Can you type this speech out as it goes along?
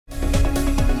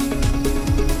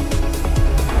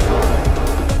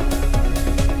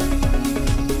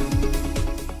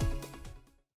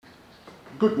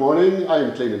Good morning, I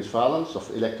am Clemens Valens of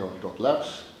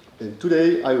Elektor.labs, and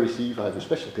today I have a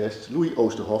special guest, Louis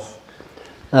Oosterhoff,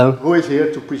 who is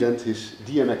here to present his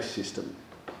DMX system.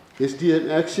 His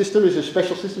DMX system is a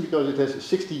special system because it has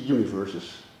 60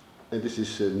 universes, and this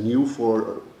is new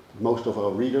for most of our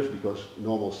readers because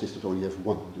normal systems only have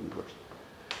one universe.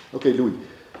 Okay, Louis,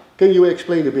 can you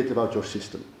explain a bit about your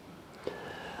system?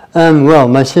 Well,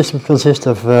 my system consists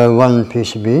of one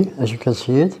PCB, as you can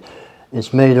see it.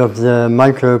 It's made of the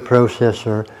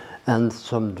microprocessor and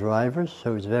some drivers,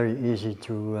 so it's very easy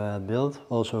to build,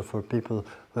 also for people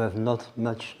who have not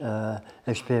much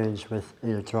experience with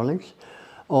electronics.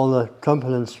 All the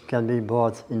components can be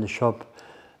bought in the shop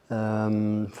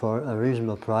for a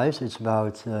reasonable price. It's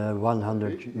about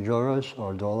 100 euros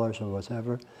or dollars or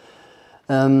whatever.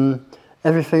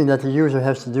 Everything that the user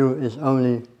has to do is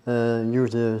only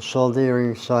use the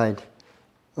soldering side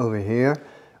over here,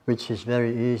 which is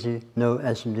very easy, no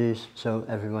SMDs, so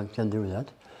everyone can do that.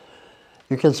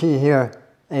 You can see here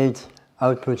 8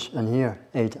 outputs and here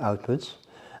 8 outputs,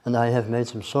 and I have made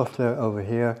some software over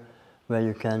here where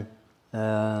you can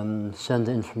send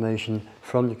the information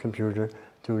from the computer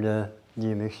to the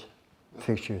DMX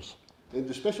fixtures. And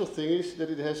the special thing is that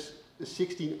it has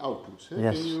 16 outputs.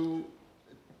 Yes. Can you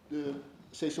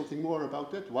say something more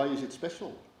about that? Why is it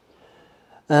special?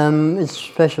 It's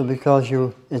special because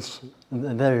it's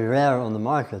very rare on the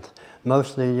market.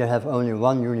 Mostly you have only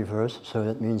one universe, so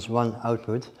that means one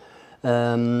output.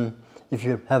 If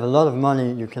you have a lot of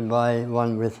money, you can buy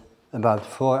one with about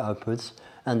 4 outputs,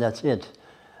 and that's it.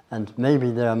 And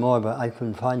maybe there are more, but I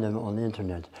couldn't find them on the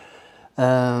internet.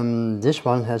 This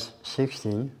one has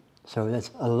 16, so that's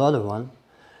a lot of one.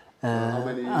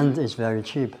 And it's very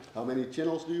cheap. How many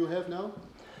channels do you have now?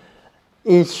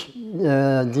 Each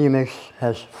DMX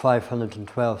has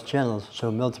 512 channels,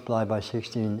 so multiply by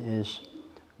 16 is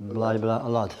blah blah a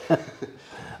lot.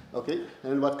 Okay,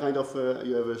 and what kind of,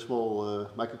 you have a small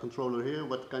microcontroller here,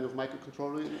 what kind of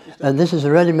microcontroller is that? This is a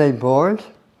ready-made board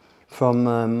from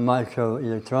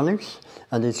Microelectronics,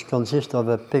 and it consists of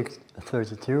a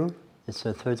PIC32. It's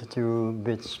a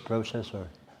 32-bit processor.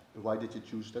 Why did you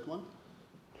choose that one?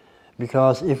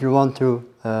 Because if you want to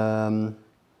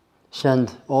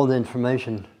send all the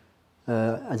information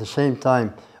at the same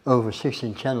time over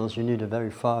 16 channels, you need a very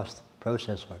fast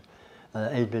processor.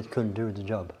 8-bit couldn't do the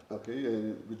job.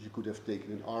 Okay, but you could have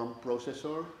taken an ARM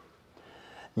processor?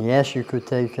 Yes, you could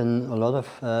take a lot of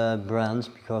brands,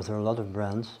 because there are a lot of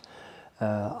brands.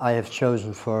 I have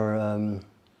chosen for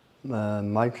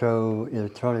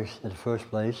Microelectronics in the first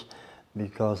place,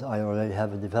 because I already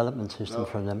have a development system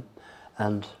for them,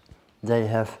 and they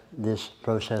have this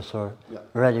processor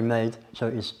ready-made, so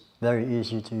it's very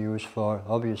easy to use for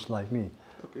hobbyists like me.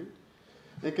 Okay.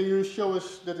 And can you show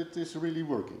us that it is really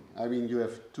working? I mean, you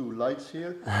have 2 lights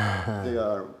here. They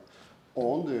are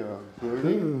on, they are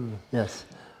burning. Yes.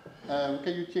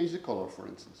 Can you change the color, for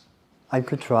instance? I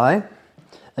could try.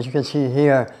 As you can see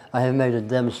here, I have made a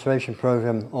demonstration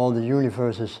program. All the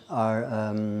universes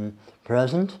are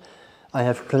present. I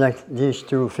have connected these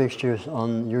 2 fixtures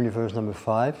on universe number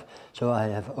 5. So I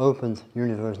have opened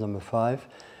universe number 5.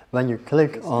 When you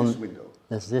click on this window.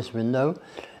 That's this window.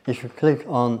 If you click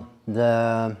on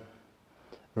the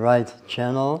right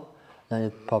channel, then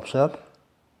it pops up.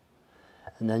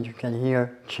 And then you can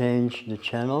here change the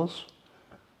channels.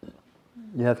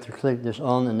 You have to click this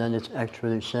on, and then it's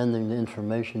actually sending the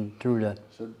information to the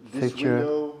this fixture.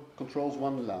 Window controls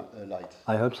one light.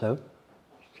 I hope so.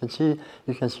 You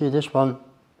can see this one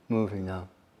moving now.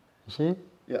 You see?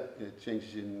 Yeah, it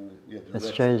changes in the it's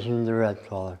red. changing the red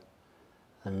color.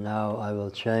 And now I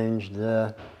will change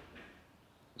the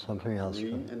something else.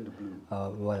 Green and the blue.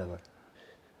 Whatever.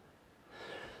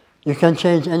 You can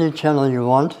change any channel you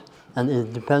want, and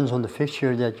it depends on the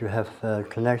fixture that you have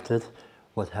connected.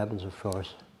 What happens, of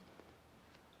course.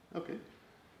 Okay,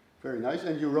 very nice.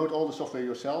 And you wrote all the software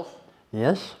yourself?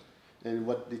 Yes. And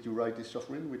what did you write this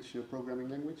software in? Which programming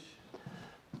language?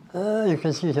 You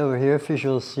can see it over here,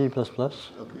 Visual C++. Okay, I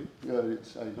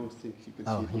don't think you can see it.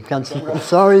 Oh, you can't see it.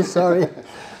 Sorry.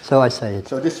 So I say it.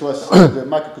 So this was, the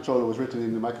microcontroller was written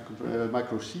in the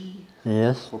micro C.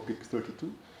 Yes. For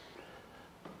PIC32.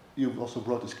 You've also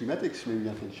brought the schematics. Maybe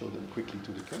I can show them quickly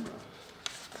to the camera.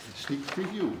 A sneak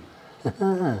preview.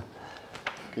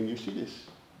 Can you see this?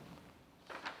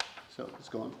 So it's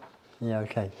gone. Yeah,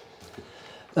 okay.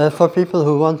 For people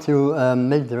who want to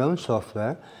make their own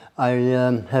software, I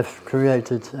have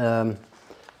created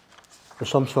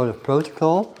some sort of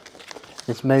protocol.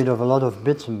 It's made of a lot of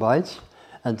bits and bytes,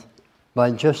 and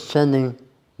by just sending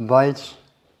bytes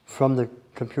from the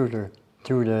computer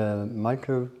to the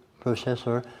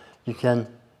microprocessor, you can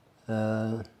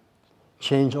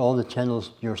change all the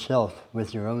channels yourself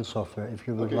with your own software if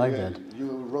you would like that. You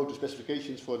wrote the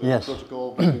specifications for the yes.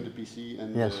 protocol between the PC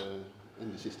and, yes.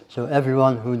 And the system. So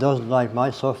everyone who doesn't like my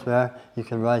software, he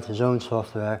can write his own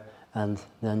software and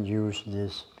then use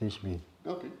this PCB.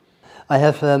 Okay. I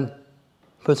have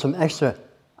put some extra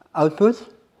output.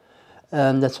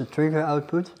 That's a trigger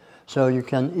output. So you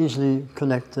can easily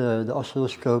connect the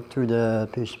oscilloscope to the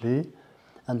PCB.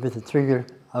 And with the trigger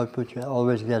output, you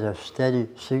always get a steady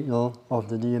signal of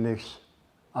the DMX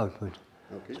output.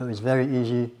 Okay. So it's very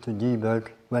easy to debug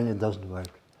when it doesn't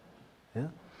work. Yeah?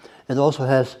 It also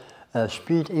has a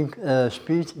speed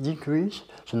decrease.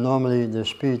 So normally the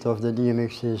speed of the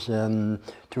DMX is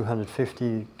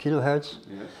 250 kilohertz,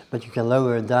 yes. But you can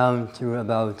lower it down to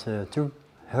about 2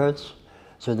 hertz.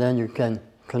 So then you can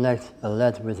connect a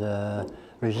LED with a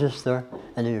resistor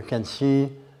and you can see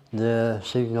the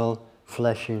signal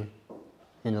flashing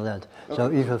in the LED. Okay.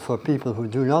 So even for people who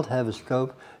do not have a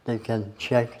scope, they can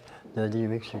check the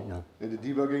DMX signal. And the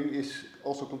debugging is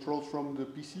also controlled from the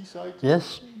PC side?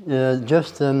 Yes,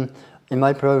 just in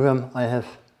my program I have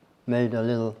made a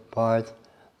little part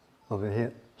over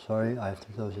here. Sorry, I have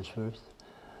to close this first.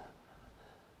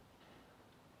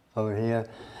 Over here.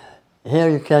 Here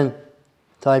you can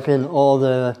type in all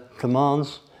the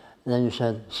commands, and then you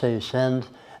say send,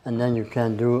 and then you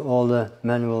can do all the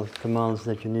manual commands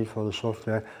that you need for the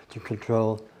software to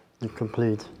control the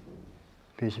complete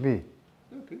PCB.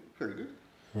 Okay, very good.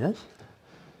 Yes?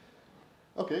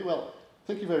 Okay, well,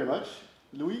 thank you very much,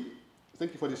 Louis.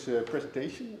 Thank you for this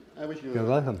presentation. I wish you. You're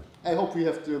welcome. I hope we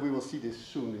will see this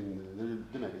soon in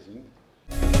the magazine.